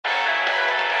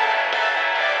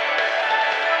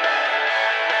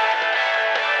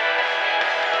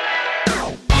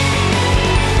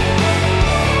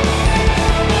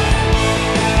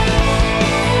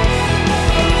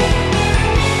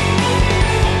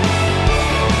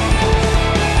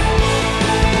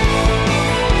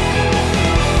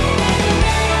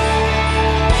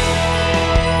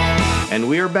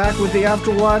with the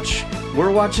Afterwatch.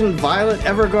 We're watching Violet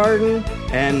Evergarden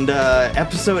and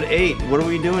episode 8. What are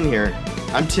we doing here?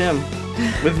 I'm Tim.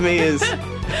 With me is...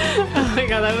 Oh my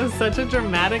god, that was such a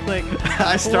dramatic, like,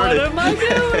 I started... What am I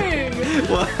doing?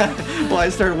 well, I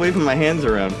started waving my hands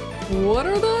around. What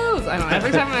are those? I don't know.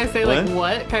 Every time I say, like,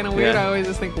 what, kind of weird, I always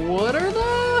just think, what are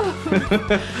those?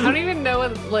 I don't even know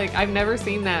what, like, I've never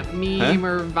seen that meme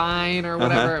or Vine or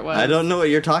whatever it was. I don't know what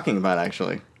you're talking about,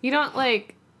 actually. You don't,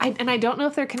 like... I don't know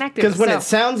if they're connected. Because what it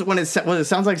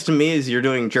sounds like to me is you're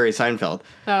doing Jerry Seinfeld.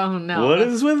 Oh no! What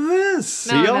is with this?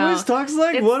 He always talks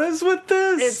like, "What is with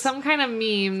this?" It's some kind of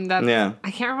meme that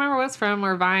I can't remember what it's from,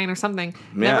 or Vine or something.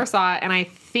 Never saw it, and I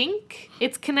think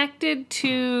it's connected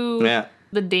to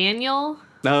the Daniel.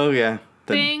 Oh yeah,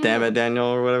 the thing. Damn it, Daniel,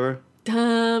 or whatever.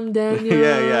 Damn Daniel.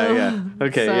 yeah.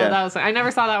 Okay, so that was. I never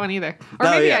saw that one either, or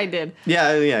maybe I did.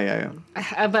 Yeah.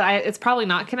 But it's probably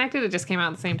not connected. It just came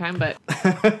out at the same time. But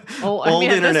old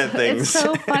internet things. It's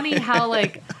so funny how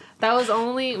like that was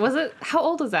only how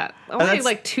old was that? Only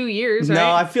like 2 years, right?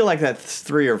 No, I feel like that's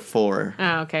 3 or 4.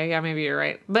 Oh, okay, yeah, maybe you're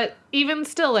right. But even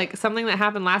still, like something that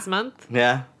happened last month.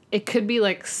 Yeah. It could be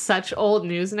like such old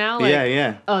news now. Like,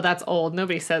 yeah. Oh, that's old.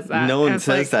 Nobody says that. No one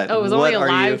says that. Oh, it was only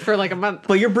alive for like a month.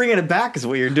 But you're bringing it back is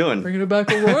what you're doing. Bringing it back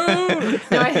around.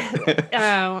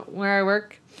 No, where I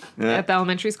work at the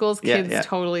elementary schools, kids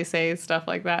totally say stuff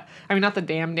like that. I mean, not the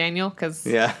damn Daniel, because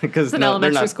it's an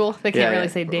elementary school. They can't really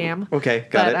say damn. Okay,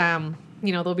 got it.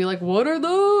 You know, they'll be like, what are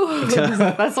those?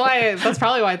 That's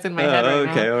probably why it's in my head right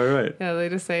now. Okay, all right. Yeah, they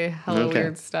just say hello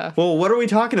weird stuff. Well, what are we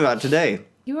talking about today?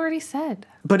 You already said.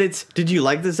 But did you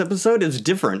like this episode? It's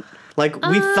different. Like,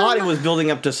 we thought it was building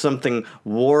up to something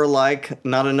warlike,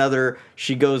 not another,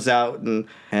 she goes out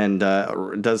and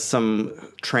does some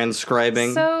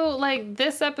transcribing. So, like,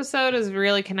 this episode is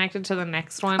really connected to the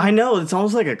next one. I know, it's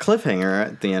almost like a cliffhanger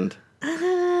at the end.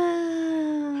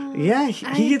 Yeah,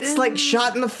 he gets, like,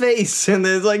 shot in the face, and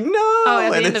then it's like, no! Oh,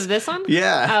 at the end of this one?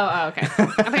 Yeah. Oh, okay.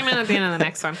 I think I meant at the end of the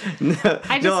next one. No.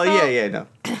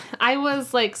 I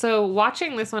was, like, so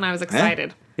watching this one, I was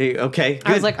excited. Hey, okay, good.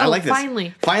 I was like, I like this.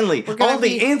 Finally. All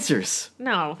the answers.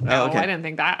 No, okay. I didn't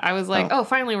think that. I was like,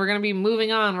 finally, we're going to be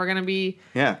moving on. We're going to be,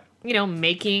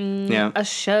 making a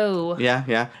show.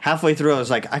 Yeah. Halfway through, I was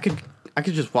like, I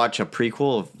could just watch a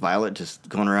prequel of Violet just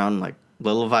going around, like,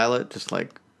 little Violet, just,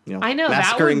 like, I know,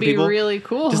 that would be people. really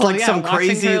cool. Just like some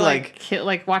crazy, her,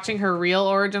 like watching her real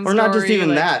origin story. Or not just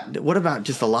even that. What about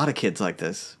just a lot of kids like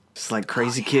this? Just like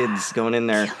crazy kids going in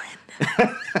there.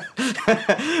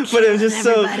 But it was just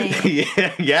so...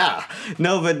 Yeah.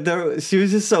 No, but she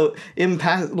was just so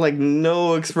like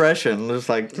no expression. Just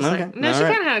like, okay. Like, no, she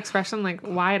kind of had expression, like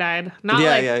wide-eyed. Not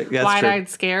wide-eyed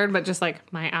scared, but just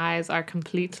like, my eyes are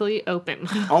completely open.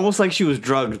 Almost like she was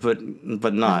drugged, but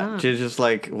not. Uh-huh. She was just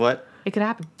like, what? It could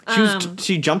happen.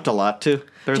 She jumped a lot, too.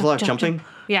 There was a lot of jumping. Jump.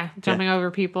 Yeah, jumping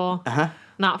over people. Uh-huh.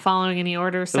 Not following any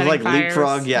orders, setting fires. It was like fires.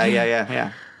 leapfrog.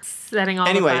 Yeah. Setting all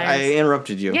the fires. Anyway, I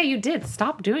interrupted you. Yeah, you did.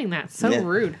 Stop doing that. So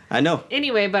rude. I know.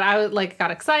 Anyway, but I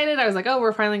got excited. I was like,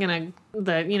 we're finally going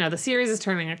to... The series is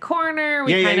turning a corner.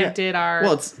 We kind of did our...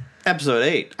 Well, it's episode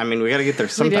 8. I mean, we got to get there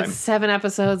sometime. We did 7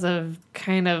 episodes of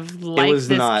kind of like it was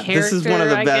this not. character, This is one of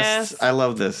the best. I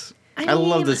love this. I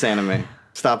love this anime.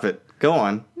 Stop it. Go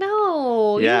on.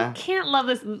 No, you can't love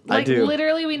this. Like, I do.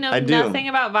 Literally, we know nothing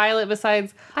about Violet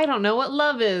besides, I don't know what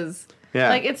love is. Yeah.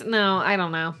 Like, I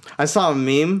don't know. I saw a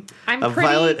meme,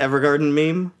 Violet Evergarden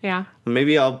meme. Yeah.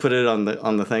 Maybe I'll put it on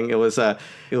the thing. It was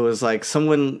like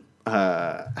someone...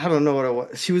 I don't know what it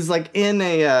was. She was like in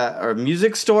a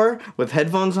music store with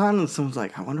headphones on, and someone's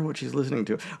like, I wonder what she's listening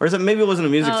to. Or maybe it wasn't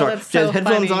a music store. She had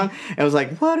headphones on, and it was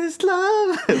like, what is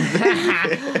love?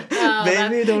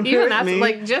 Baby, don't hurt me.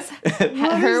 Like, just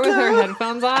her with her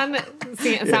headphones on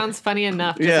sounds funny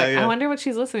enough. Just I wonder what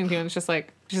she's listening to, and it's just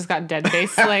like, she's got dead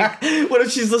face. Like, what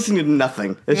if she's listening to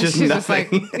nothing? It's just nothing.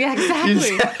 Just like, yeah,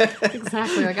 exactly.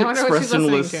 Exactly. Like, I wonder what she's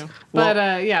listening to.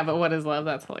 But but what is love?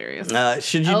 That's hilarious.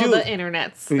 Should you do the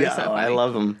internets? Yeah, so I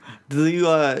love them. Do you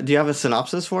have a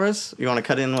synopsis for us? You want to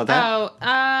cut in with that?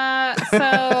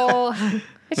 So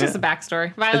it's just a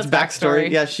backstory. Violet's backstory.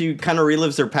 Yeah, she kind of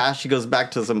relives her past. She goes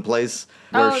back to some place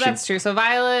where that's true. So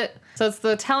Violet. So it's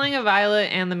the telling of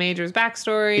Violet and the Major's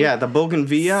backstory. Yeah, the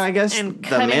Bougainvillea, I guess, and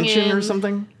the mansion or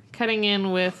something. Cutting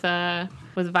in with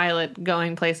Violet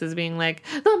going places, being like,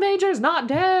 the Major's not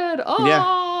dead. Oh,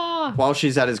 yeah. While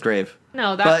she's at his grave.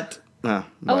 No,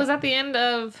 was that the end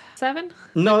of 7?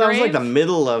 No, that was like the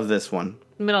middle of this one.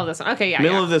 Middle of this one. Okay, yeah.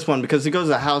 Middle of this one, because he goes to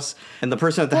the house, and the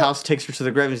person at the house takes her to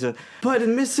the grave, and he says, but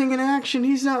in missing in action,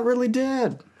 he's not really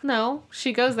dead. No,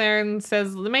 she goes there and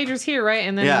says, the Major's here, right?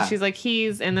 And then she's like,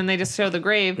 and then they just show the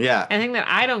grave. Yeah. And the thing that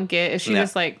I don't get is she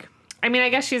just like I mean, I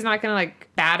guess she's not gonna like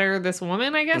batter this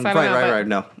woman. I guess I don't know. Right.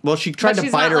 No. Well, she tried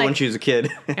to bite her when she was a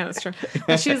kid. Yeah, that's true.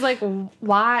 But she's like,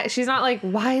 why? She's not like,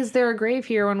 why is there a grave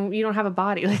here when you don't have a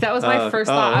body? Like that was my first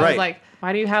thought. I was like,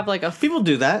 why do you have like a? People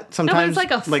do that sometimes. No,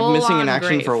 it's like a like missing in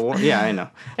action grave. for a war. Yeah, I know.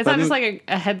 It's not just like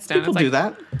a headstone. People do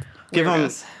that. Give them.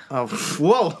 Oh,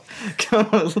 whoa! Come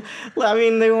on. I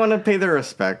mean, they want to pay their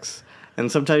respects. And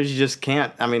sometimes you just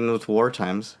can't. I mean, with war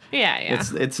times. Yeah.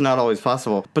 It's not always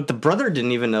possible. But the brother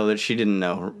didn't even know that she didn't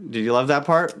know. Did you love that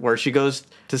part? Where she goes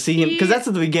to see him? Because that's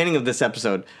at the beginning of this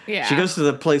episode. Yeah. She goes to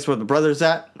the place where the brother's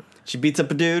at. She beats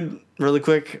up a dude really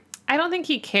quick. I don't think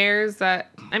he cares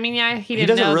that... I mean, yeah, he didn't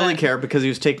know. He doesn't really care because he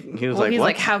was like, he's what?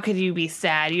 Like, how could you be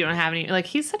sad? You don't have any... Like,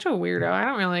 he's such a weirdo. I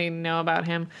don't really know about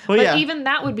him. Well, but even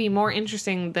that would be more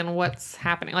interesting than what's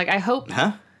happening. Like, I hope...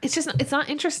 Huh? It's not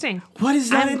interesting. What is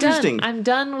not interesting? I'm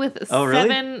done with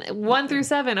 1 through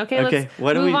 7. Okay,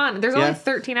 let's move on. There's only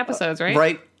 13 episodes, right?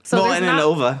 Right. So and an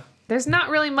OVA. There's not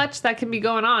really much that can be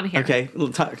going on here. Okay.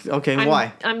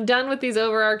 Why? I'm done with these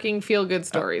overarching feel-good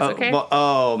stories, okay?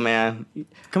 Oh, man.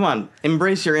 Come on.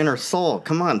 Embrace your inner soul.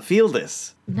 Come on. Feel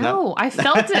this. No, I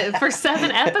felt it for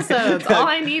 7 episodes. All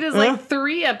I need is like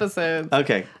 3 episodes.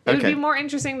 Okay. It would be more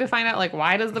interesting to find out, like,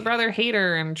 why does the brother hate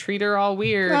her and treat her all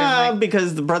weird? And,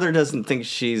 because the brother doesn't think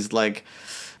she's, like,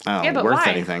 worth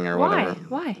anything or whatever.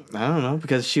 Why? I don't know.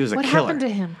 Because she was a killer. What happened to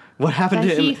him? What happened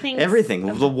to him?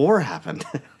 Everything. The war happened.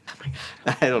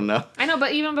 I don't know. I know,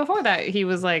 but even before that, he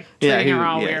was, like, treating her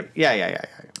all weird. Yeah.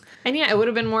 And, it would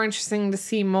have been more interesting to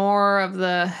see more of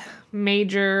the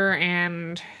Major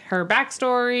and her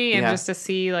backstory and just to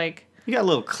see, like... You got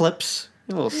little clips,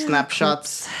 little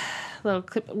snapshots. Little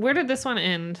clip. Where did this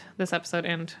episode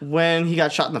end? When he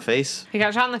got shot in the face. He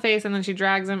got shot in the face and then she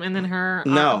drags him and then her...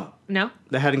 No. No?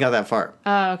 They hadn't got that far.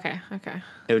 Oh, okay.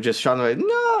 It was just shot in the face.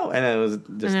 No! And then it was just...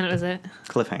 And then it was it.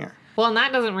 Cliffhanger. Well, and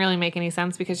that doesn't really make any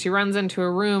sense because she runs into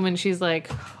a room and she's like,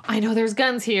 I know there's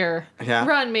guns here. Yeah.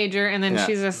 Run, Major. And then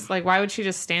she's just like, why would she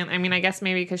just stand? I mean, I guess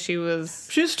maybe because she was...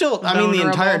 She was still... vulnerable. I mean, the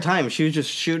entire time. She was just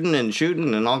shooting and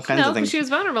all kinds of things. No, she was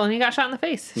vulnerable and he got shot in the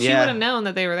face. She would have known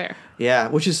that they were there. Yeah,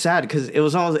 which is sad because it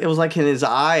was like in his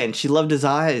eye and she loved his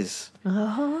eyes.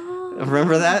 Oh.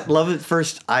 Remember that? Love at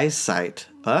first eyesight.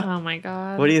 Huh? Oh, my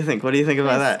God. What do you think? What do you think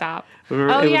about that? Stop.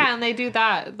 And they do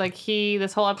that. Like,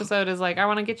 this whole episode is like, I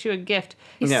want to get you a gift.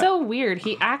 He's so weird.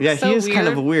 He acts so weird. Yeah, he is kind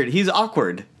of weird. He's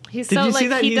awkward. Did you see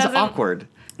that? He's awkward.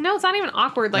 No, it's not even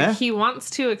awkward. Like, he wants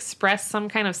to express some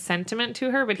kind of sentiment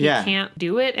to her, but he can't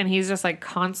do it. And he's just, like,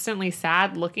 constantly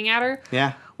sad looking at her.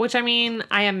 Yeah. Which, I mean,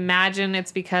 I imagine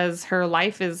it's because her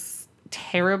life is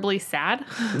terribly sad.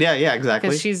 Yeah, exactly.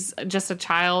 Because she's just a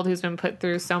child who's been put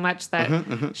through so much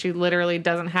that she literally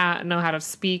doesn't know how to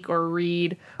speak or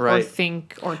read or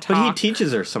think or talk. But he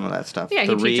teaches her some of that stuff. Yeah,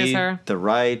 he teaches her. The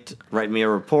write me a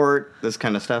report, this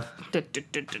kind of stuff. Yeah.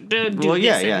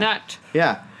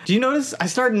 Do you notice? I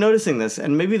started noticing this,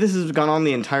 and maybe this has gone on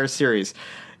the entire series.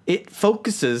 It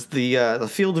focuses the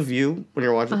field of view when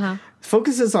you're watching.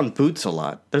 Focuses on boots a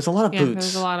lot. There's a lot of boots.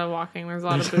 There's a lot of walking. There's a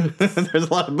lot of boots. There's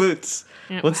a lot of boots.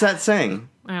 Yep. What's that saying?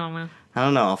 I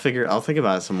don't know. I'll think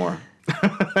about it some more.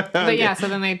 But yeah, so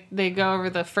then they go over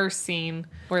the first scene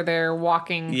where they're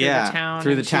walking through the town.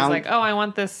 Through the town. She's like, oh, I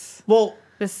want this.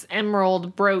 This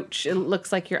emerald brooch. It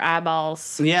looks like your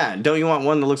eyeballs. Yeah. Don't you want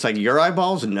one that looks like your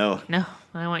eyeballs? No.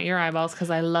 I want your eyeballs because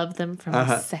I love them from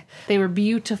they were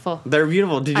beautiful. They're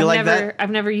beautiful. Did you like that? I've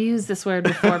never used this word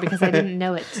before because I didn't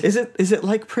know it. Is it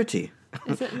like pretty?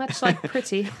 Is it much like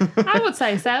pretty? I would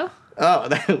say so. Oh,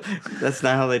 that's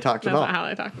not how they talked at all. That's not how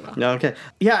they talked about. No, okay.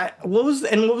 Yeah, what was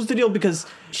the deal? Because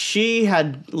she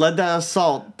had led that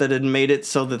assault that had made it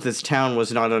so that this town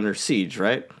was not under siege,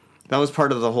 right? That was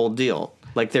part of the whole deal.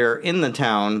 Like, they're in the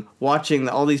town watching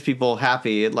all these people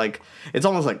happy. It's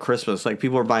almost like Christmas. Like,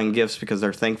 people are buying gifts because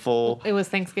they're thankful. It was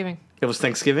Thanksgiving. It was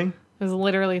Thanksgiving? It was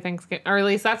literally Thanksgiving. Or at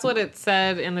least that's what it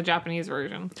said in the Japanese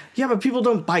version. Yeah, but people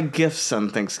don't buy gifts on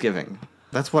Thanksgiving.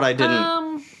 That's what I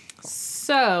didn't...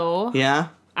 So... Yeah?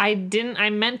 I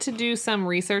meant to do some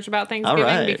research about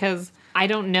Thanksgiving because I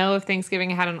don't know if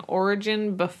Thanksgiving had an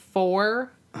origin before...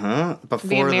 Before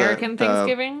the American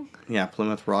Thanksgiving? Yeah,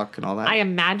 Plymouth Rock and all that. I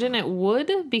imagine it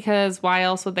would, because why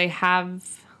else would they have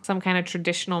some kind of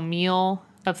traditional meal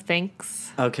of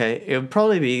thanks? Okay, it would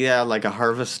probably be like a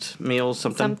harvest meal,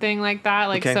 something like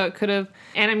that. So it could have.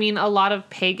 And I mean, a lot of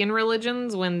pagan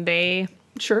religions when they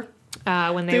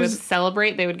would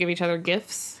celebrate, they would give each other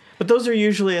gifts. But those are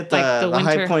usually at the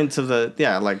high points of the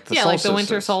solstice. Like the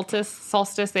winter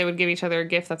solstice. They would give each other a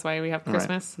gift. That's why we have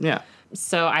Christmas. Right. Yeah.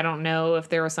 So I don't know if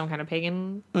there was some kind of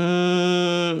pagan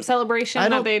celebration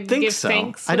that they'd give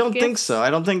thanks. I don't think so.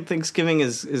 I don't think Thanksgiving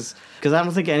is because I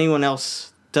don't think anyone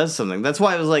else does something. That's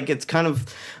why it was like it's kind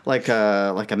of like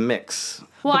a mix.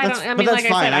 Well, but that's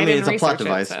fine. I mean, it's a plot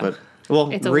device, but.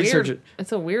 Well, it's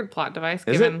a weird plot device.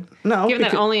 Given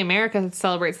that only America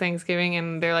celebrates Thanksgiving,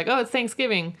 and they're like, "Oh, it's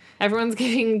Thanksgiving. Everyone's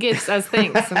giving gifts as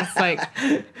thanks," and it's like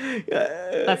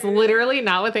that's literally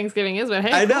not what Thanksgiving is. But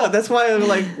hey, I know that's why I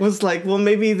was like, well,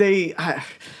 maybe they.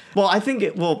 Well, I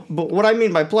think but what I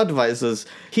mean by plot device is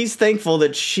he's thankful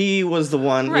that she was the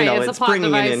one, right, it's a plot bringing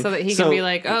device it in. So that he can be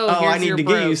like, here's I need to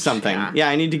get you brooch. something. Yeah,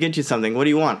 I need to get you something. What do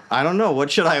you want? I don't know. What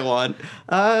should I want?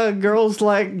 Girls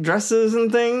like dresses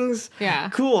and things. Yeah.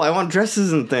 Cool, I want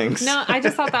dresses and things. No, I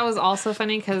just thought that was also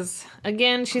funny because,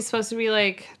 again, she's supposed to be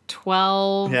like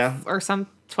 12 or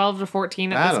 12 to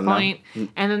 14 at this point.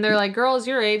 And then they're like, girls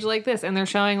your age like this. And they're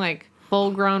showing like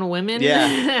full-grown women. Yeah.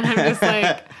 And I'm just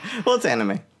like... Well, it's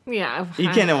anime. Yeah. You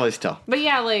can't always tell. But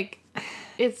yeah, like,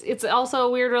 it's also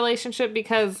a weird relationship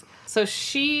because, so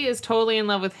she is totally in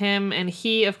love with him, and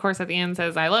he, of course, at the end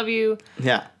says, I love you.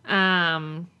 Yeah.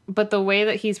 But the way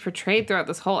that he's portrayed throughout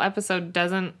this whole episode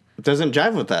doesn't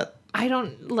jive with that. I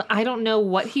don't know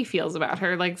what he feels about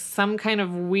her. Like, some kind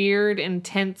of weird,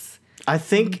 intense... I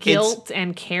think guilt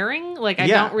and caring. Like, I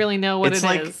don't really know what it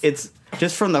is. It's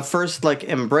just from the first, like,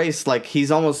 embrace, like,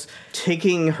 he's almost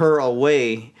taking her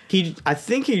away. I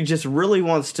think he just really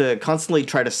wants to constantly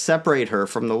try to separate her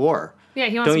from the war. Yeah,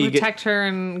 he wants to protect her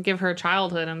and give her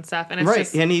childhood and stuff. And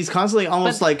it's and he's constantly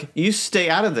almost like, you stay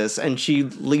out of this, and she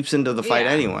leaps into the fight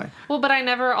anyway. Well, but I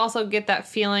never also get that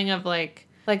feeling of, like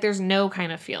there's no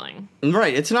kind of feeling.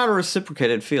 Right, it's not a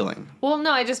reciprocated feeling. Well,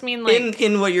 no, I just mean, like...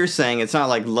 In what you're saying, it's not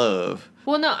like love.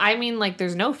 Well, no, I mean, like,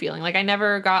 there's no feeling. Like, I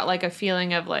never got, like, a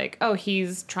feeling of, like, oh,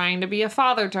 he's trying to be a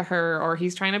father to her, or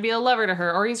he's trying to be a lover to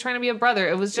her, or he's trying to be a brother.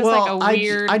 It was just, like, a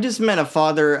weird... I just meant a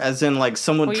father as in, like,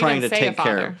 someone trying to take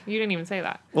care. You didn't even say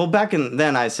that. Well, back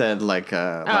then I said, like...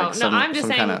 I'm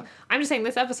just saying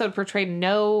this episode portrayed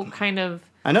no kind of...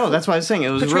 I know, that's why I was saying. It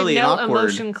was really awkward. No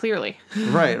emotion clearly.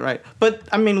 Right. But,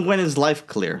 I mean, when is life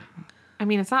clear? I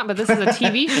mean, it's not, but this is a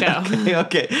TV show.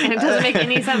 Okay. And it doesn't make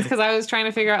any sense because I was trying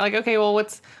to figure out, like, okay, well,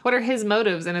 what are his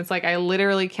motives? And it's like, I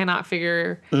literally cannot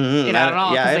figure it out at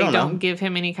all because they don't give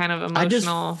him any kind of emotional I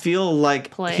just feel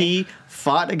like play. He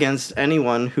fought against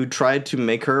anyone who tried to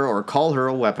make her or call her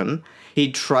a weapon.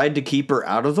 He tried to keep her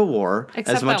out of the war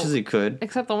as much as he could.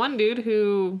 Except the one dude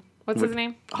who... What's his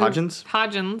name?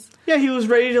 Hodgins. Yeah, he was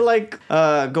ready to, like,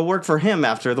 go work for him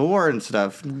after the war and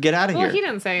stuff. Get out of here. Well, he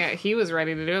didn't say he was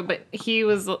ready to do it, but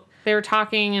they were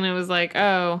talking and it was like,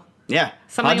 oh. Yeah,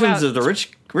 Hodgins is the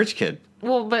rich kid.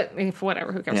 Well, but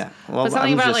whatever, who cares? Yeah, well, but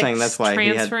something I'm about, just like, saying that's why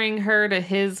transferring her to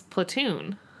his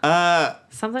platoon.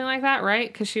 Something like that,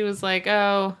 right? Because she was like,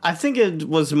 oh. I think it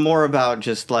was more about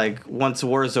just, like, once the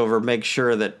war is over, make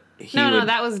sure that No,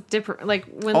 that was different. Like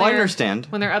when I understand.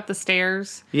 When they're up the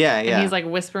stairs. Yeah. And he's like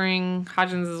whispering.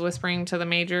 Hodgins is whispering to the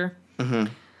major.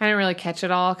 Mm-hmm. I didn't really catch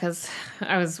it all because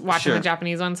I was watching the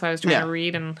Japanese one, so I was trying to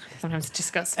read, and sometimes it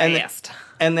just goes fast.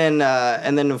 And then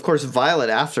of course Violet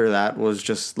after that was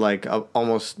just like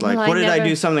almost like, what did I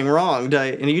do something wrong?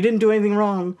 And you didn't do anything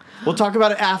wrong. We'll talk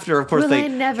about it after. Of course,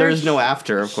 there's no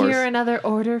after. Of course, hear another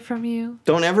order from you.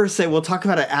 Don't ever say we'll talk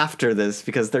about it after this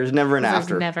because there's never an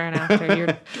after. There's never an after.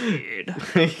 You're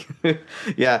dude.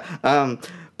 Yeah.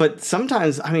 But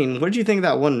sometimes, I mean, what did you think of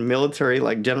that one military,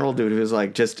 like, general dude who's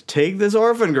like, just take this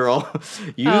orphan girl,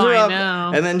 use her up,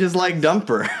 and then just, like, dump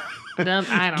her? I don't.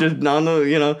 Just on the,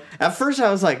 you know. At first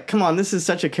I was like, come on, this is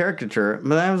such a caricature. But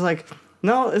then I was like,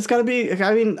 no, it's got to be,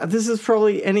 I mean, this is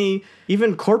probably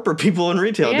even corporate people in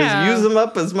retail. Yeah. Just use them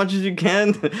up as much as you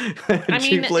can.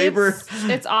 Cheap labor.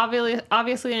 It's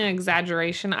obviously an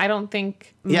exaggeration. I don't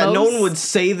think no one would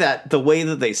say that the way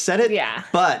that they said it. Yeah.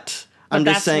 But I'm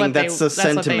just saying that's the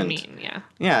sentiment. That's what they mean, yeah.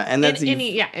 Yeah, and that's...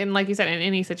 and like you said, in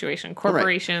any situation,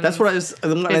 corporations... Right. That's what I was...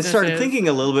 When I started thinking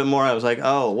a little bit more, I was like,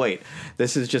 oh, wait,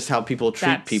 this is just how people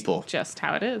treat people. Just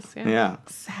how it is, yeah.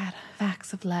 Sad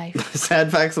facts of life.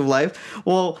 Sad facts of life.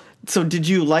 Well, so did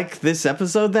you like this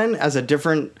episode then as a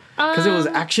different... Because it was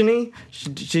action-y?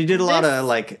 She did a lot of,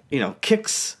 like, you know,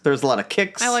 kicks. There's a lot of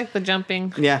kicks. I like the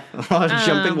jumping. Yeah, a lot of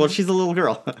jumping. Well, she's a little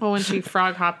girl. Well, when she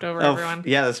frog hopped over everyone.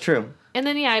 Yeah, that's true. And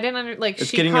then, I didn't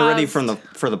it's getting her ready for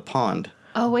the pond.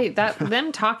 Oh, wait,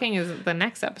 them talking is the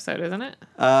next episode, isn't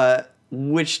it?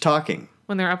 Which talking?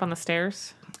 When they're up on the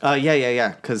stairs?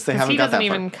 Yeah, because they haven't got that far. He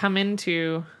doesn't even come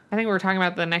into... I think we were talking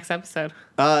about the next episode.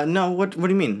 No, what do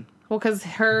you mean? Well, because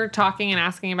her talking and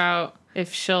asking about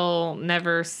if she'll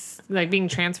never, like, being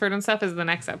transferred and stuff is the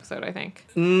next episode, I think.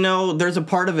 No, there's a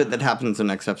part of it that happens in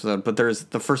the next episode, but there's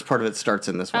the first part of it starts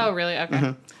in this one. Oh, really? Okay.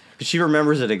 Mm-hmm. She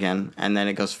remembers it again, and then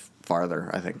it goes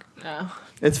farther, I think. Oh.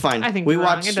 It's fine. I think we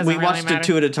watched it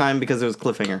 2 at a time because it was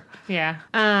cliffhanger. Yeah.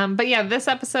 But yeah, this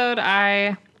episode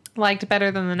I liked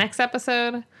better than the next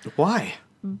episode. Why?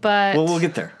 But we'll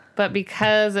get there. But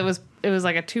because it was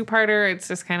like a 2-parter, it's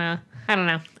just kind of, I don't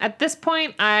know. At this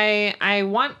point, I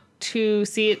want to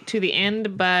see it to the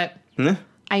end, but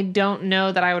I don't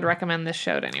know that I would recommend this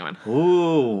show to anyone.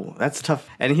 Ooh, that's tough.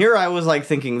 And here I was like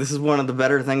thinking, this is one of the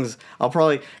better things I'll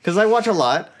probably, because I watch a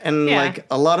lot, and like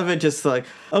a lot of it just like,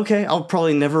 okay, I'll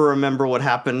probably never remember what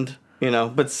happened,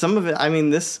 but some of it, I mean,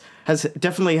 this has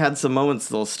definitely had some moments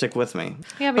that'll stick with me.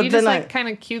 Yeah, but you just like kind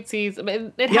of cutesies.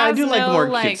 It has I do like more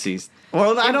cutesies.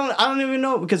 Well, I don't even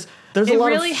know, because there's a lot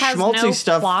really of schmaltzy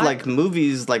stuff, plot. Like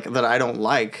movies like that I don't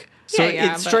like. So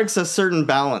it strikes a certain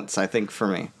balance, I think, for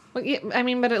me. Well, yeah, I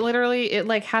mean, but it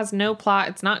like has no plot.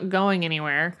 It's not going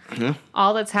anywhere. Mm-hmm.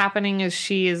 All that's happening is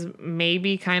she is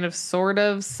maybe kind of sort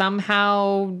of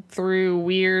somehow through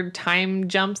weird time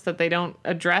jumps that they don't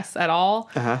address at all.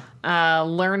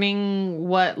 Learning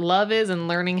what love is and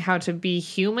learning how to be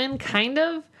human, kind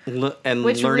of. And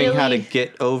learning how to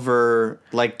get over,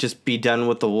 like, just be done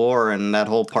with the war and that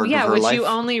whole part of her life. Yeah, which you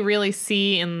only really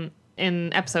see in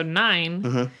episode 9.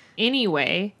 Mm-hmm.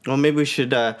 Anyway. Well, maybe we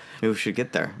should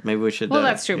get there. Maybe we should. Well,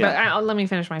 that's true. Yeah. But let me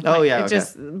finish my point. Oh, yeah.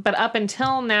 But up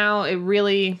until now, it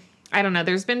really, I don't know.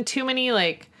 There's been too many,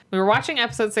 like, we were watching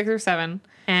episode 6 or 7,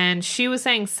 and she was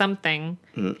saying something,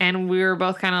 and we were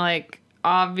both kind of like,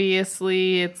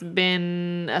 obviously, it's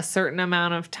been a certain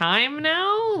amount of time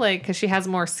now, like, because she has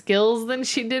more skills than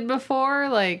she did before,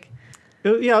 like.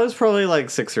 Yeah, it was probably like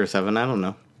 6 or 7. I don't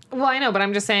know. Well, I know, but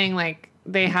I'm just saying, like,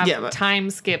 they have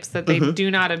time skips that they do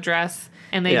not address,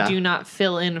 and they do not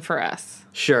fill in for us.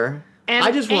 Sure. And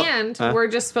we're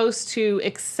just supposed to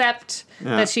accept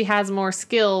that she has more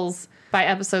skills by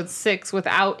episode 6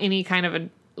 without any kind of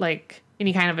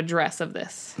address of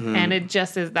this. And it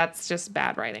just is, that's just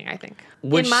bad writing, I think.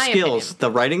 Which skills? Opinion.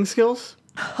 The writing skills?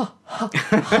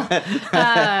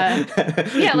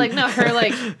 Yeah, like, no, her,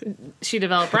 like, she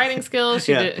developed writing skills,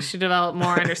 she developed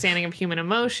more understanding of human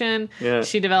emotion,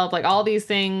 she developed, like, all these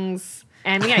things,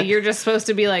 and you're just supposed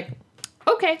to be like,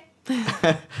 okay.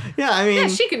 I mean,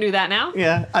 she can do that now.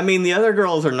 Yeah, I mean, the other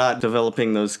girls are not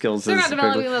developing those skills. They're not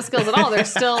developing those skills at all. They're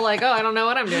still like, oh, I don't know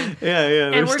what I'm doing. Yeah,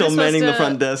 they're still manning the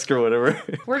front desk or whatever.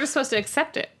 We're just supposed to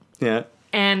accept it. Yeah.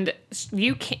 And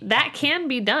that can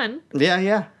be done.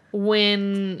 Yeah.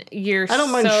 When you're I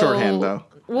don't mind shorthand, though.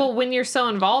 Well, when you're so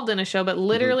involved in a show, but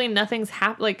literally nothing's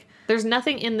happened. Like, there's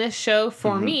nothing in this show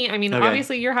for me. I mean,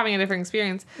 obviously, you're having a different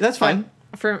experience. That's fine.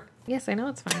 Yes, I know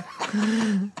it's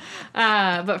fine.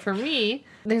 But for me,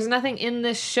 there's nothing in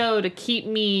this show to keep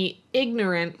me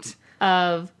ignorant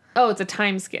of, it's a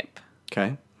time skip.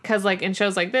 Okay. Because, like, in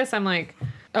shows like this, I'm like,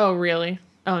 oh, really?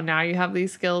 Oh, now you have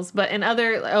these skills. But in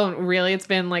other, really? It's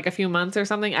been, like, a few months or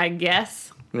something, I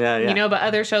guess. Yeah. But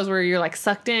other shows where you're, like,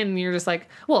 sucked in, and you're just like,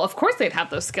 well, of course they'd have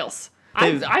those skills.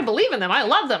 I believe in them. I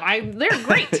love them. They're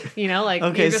great. Like,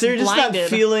 okay, you're just blinded. Not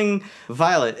feeling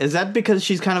Violet. Is that because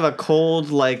she's kind of a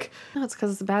cold, like? No, it's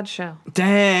because it's a bad show.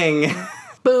 Dang.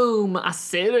 Boom! I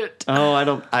said it. Oh, I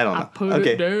don't know. I put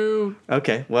it down.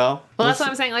 Okay, well. Well, that's what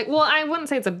I'm saying. Like, well, I wouldn't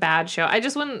say it's a bad show. I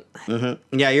just wouldn't.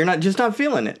 Mm-hmm. Yeah, you're not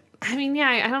feeling it. I mean,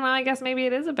 I don't know. I guess maybe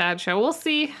it is a bad show. We'll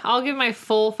see. I'll give my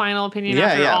full final opinion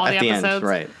after all the episodes. End,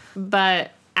 right.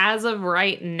 But as of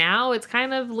right now, it's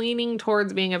kind of leaning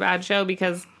towards being a bad show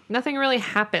because nothing really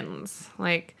happens.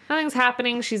 Like, nothing's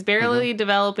happening. She's barely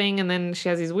developing, and then she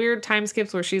has these weird time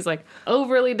skips where she's, like,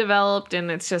 overly developed, and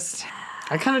it's just...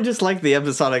 I kind of just like the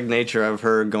episodic nature of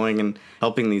her going and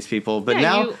helping these people, but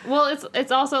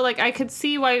it's also, like, I could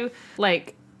see why,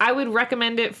 like... I would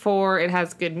recommend it for, it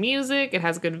has good music, it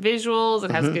has good visuals, it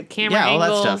has good camera angles.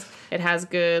 All that stuff. It has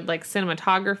good, like,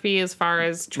 cinematography as far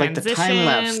as transitions, like the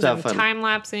time-lapse stuff and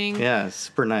time-lapsing. Yeah, it's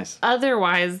super nice.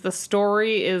 Otherwise, the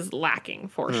story is lacking,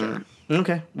 for sure.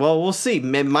 Okay. Well, we'll see.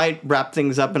 It might wrap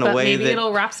things up in a way maybe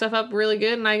it'll wrap stuff up really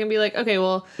good, and I can be like, okay,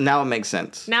 well... Now it makes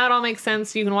sense. Now it all makes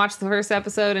sense. You can watch the first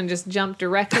episode and just jump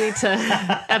directly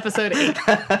to episode 8.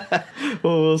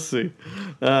 Well, we'll see.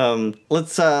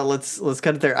 Let's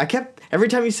cut it there. Every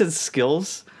time you said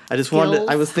skills, I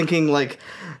was thinking, like,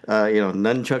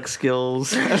 nunchuck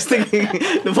skills. I was thinking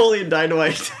Napoleon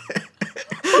Dynamite.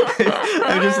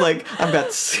 I'm just like, I've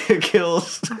got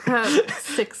skills. I have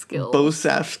 6 skills.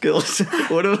 Bosaf skills.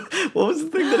 What was the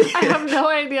thing that he I have no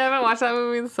idea. I haven't watched that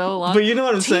movie in so long. But you know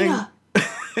what I'm saying?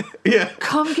 Yeah.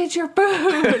 Come get your food.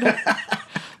 I'm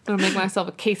going to make myself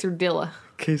a quesadilla.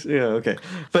 Yeah, okay.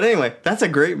 But anyway, that's a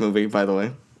great movie, by the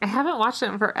way. I haven't watched it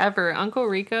in forever. Uncle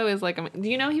Rico is like... Do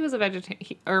you know he was a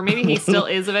vegetarian? Or maybe he still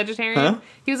is a vegetarian? Huh?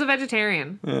 He was a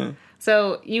vegetarian. Yeah.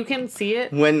 So you can see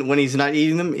it. When he's not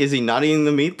eating them, is he not eating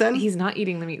the meat then? He's not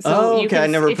eating the meat. So okay. I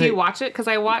never. If you watch it, because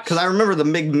I remember the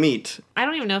big meat. I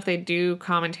don't even know if they do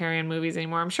commentary on movies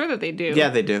anymore. I'm sure that they do. Yeah,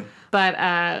 they do. But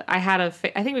I had I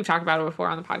think we've talked about it before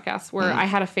on the podcast, where I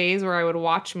had a phase where I would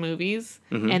watch movies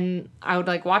and I would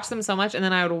like watch them so much, and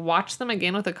then I would watch them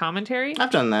again with a commentary. I've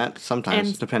done that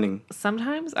sometimes, depending.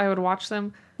 Sometimes I would watch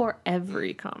them for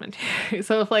every commentary.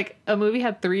 So if like a movie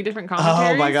had 3 different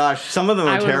commentaries, oh my gosh, some of them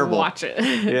are terrible. I would watch it.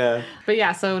 Yeah. But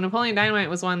yeah, so Napoleon Dynamite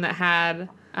was one that had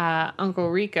Uncle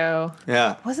Rico.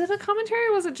 Yeah. Was it a commentary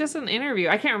or was it just an interview?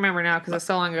 I can't remember now because it's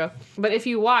so long ago. But if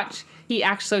you watch,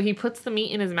 he puts the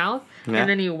meat in his mouth and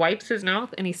then he wipes his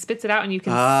mouth and he spits it out and you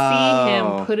can see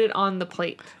him put it on the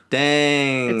plate.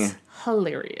 Dang. It's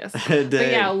hilarious. But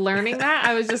yeah, learning that,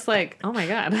 I was just like, oh my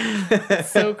God.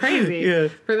 It's so crazy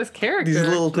for this character. These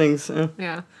little things.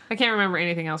 Yeah. I can't remember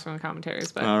anything else from the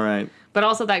commentaries. But all right. But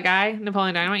also that guy,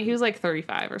 Napoleon Dynamite, he was like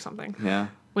 35 or something. Yeah.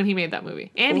 When he made that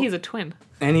movie. And he's a twin.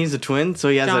 And he's a twin, so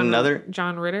he has another...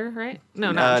 John Ritter, right?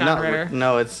 No, not John Ritter.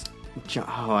 No, it's...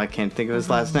 I can't think of his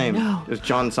last name. No. It was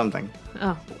John something.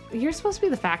 Oh, you're supposed to be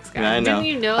the facts guy. I know. Didn't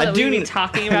you know that we'd be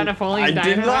talking about Napoleon Dynamite?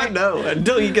 I did not know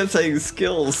until you kept saying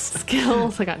skills.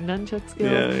 Skills. I got nunchuck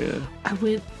skills. Yeah. I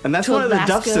went And that's one of the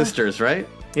Duff sisters, right?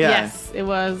 Yeah. Yes, it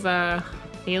was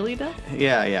Haley Duff?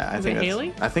 Yeah. I think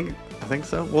Haley? I think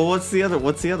so. Well, what's the other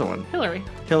one? Hillary.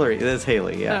 It is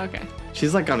Haley, yeah. Oh, okay.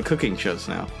 She's like on cooking shows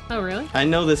now. Oh, really? I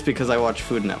know this because I watch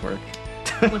Food Network.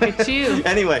 Look at you.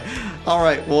 Anyway, all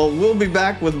right. Well, we'll be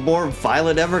back with more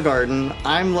Violet Evergarden.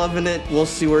 I'm loving it. We'll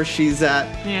see where she's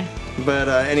at. Yeah. But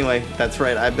anyway, that's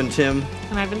right. I've been Tim.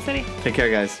 And I've been City. Take care,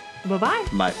 guys. Bye-bye.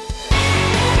 Bye.